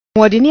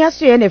Modini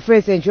aso na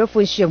phrase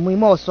njofo nhyiamu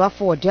ma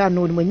osoafo ode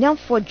ano no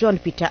nyamfo John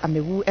Peter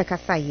Amewu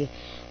ekasaye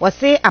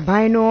wase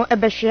aban no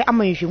ebehwe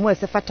amanhwemu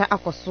asefata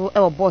akoso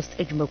e BOST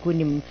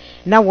adwumakunim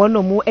na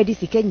wono mu edi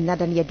sika nyina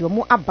da ne yede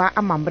mu aba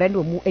amambre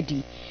na mu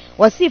edi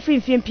wase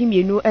fimfim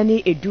pimienu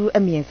ane edu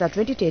amiensa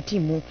 2013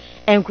 mu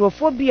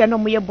enkrofo bia no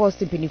mu ye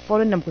BOST pinifo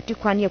no namkoti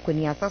kwane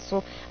akwani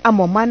asaso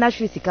amoma na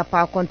hwe sika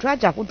pa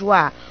contract hodo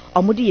a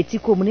omudi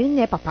yetiko mu ne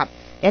nye papa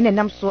ene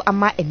nam so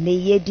ama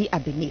eneye di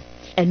abeni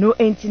eno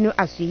entino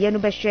asuye no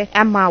behwe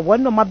ama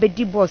wono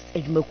mabedi BOST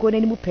adwumakuo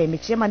nani mu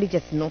permit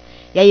managers no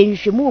ya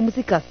yenhwemu wo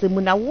musika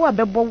semu na wo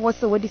abebo wo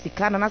se wodi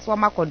sika na so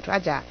ama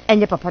contractor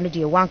enye papa no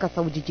de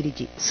wankasa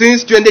wogigirigi.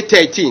 Since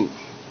 2013,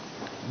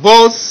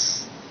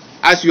 BOST,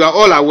 as you are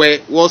all aware,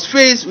 was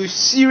faced with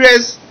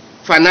serious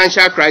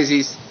financial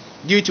crisis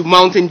due to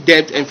mounting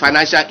debt and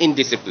financial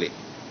indiscipline.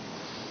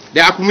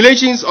 The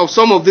accumulations of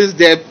some of this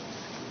debt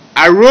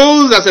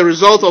arose as a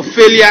result of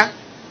failure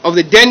of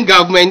the then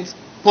government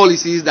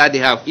policies that they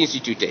have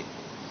instituted.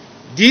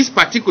 These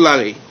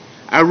particularly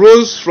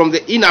arose from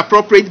the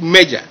inappropriate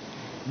merger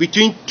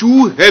between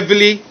two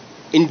heavily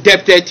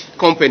indebted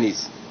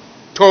companies,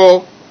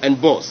 TOR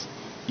and BOST.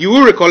 You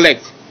will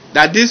recollect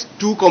that these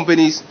two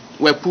companies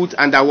were put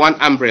under one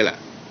umbrella.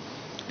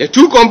 The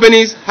two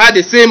companies had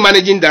the same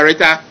managing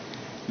director,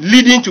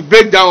 leading to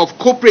breakdown of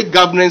corporate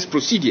governance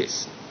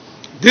procedures.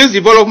 This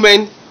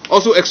development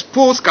also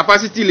exposed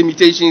capacity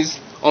limitations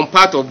on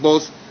part of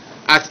BOST,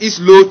 as its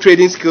low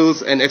trading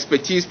skills and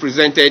expertise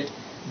presented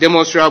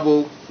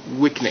demonstrable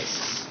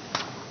weakness.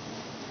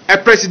 A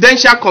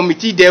presidential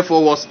committee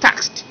therefore was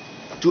tasked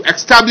to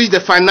establish the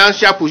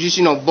financial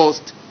position of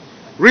BOST.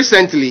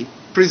 Recently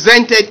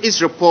presented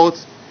its report,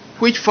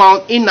 which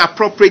found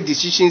inappropriate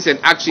decisions and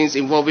actions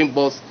involving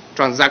BOST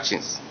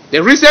transactions.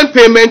 The recent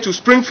payment to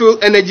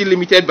Springfield Energy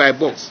Limited by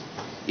BOST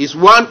is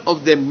one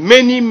of the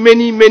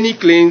many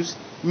claims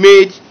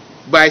made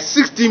by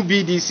 16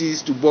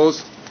 BDCs to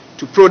BOST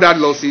to product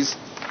losses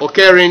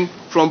occurring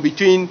from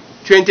between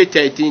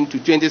 2013 to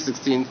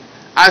 2016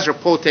 as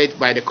reported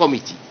by the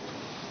committee.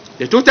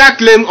 The total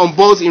claim on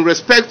BOST in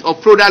respect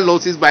of product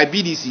losses by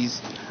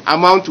BDCs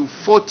amount to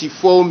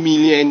 $44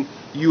 million.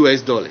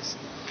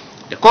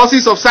 The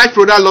causes of such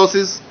product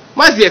losses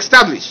must be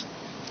established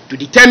to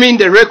determine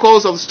the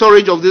records of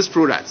storage of these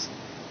products,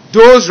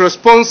 those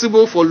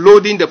responsible for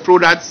loading the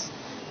products,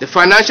 the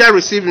financial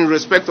received in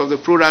respect of the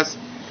products,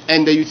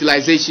 and the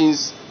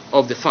utilizations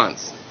of the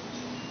funds.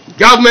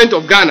 Government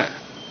of Ghana,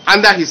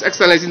 under His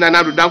Excellency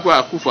Nana Addo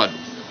Dankwa Akufo-Addo,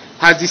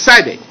 has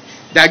decided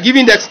that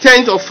given the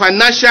extent of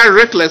financial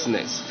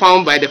recklessness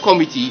found by the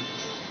committee,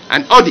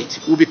 an audit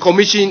will be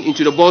commissioned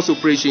into the BOST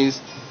operations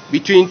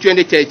between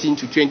 2013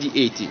 to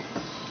 2018.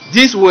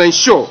 This will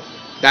ensure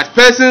that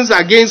persons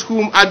against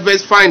whom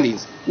adverse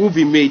findings will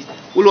be made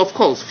will of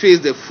course face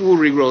the full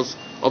rigors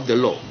of the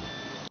law.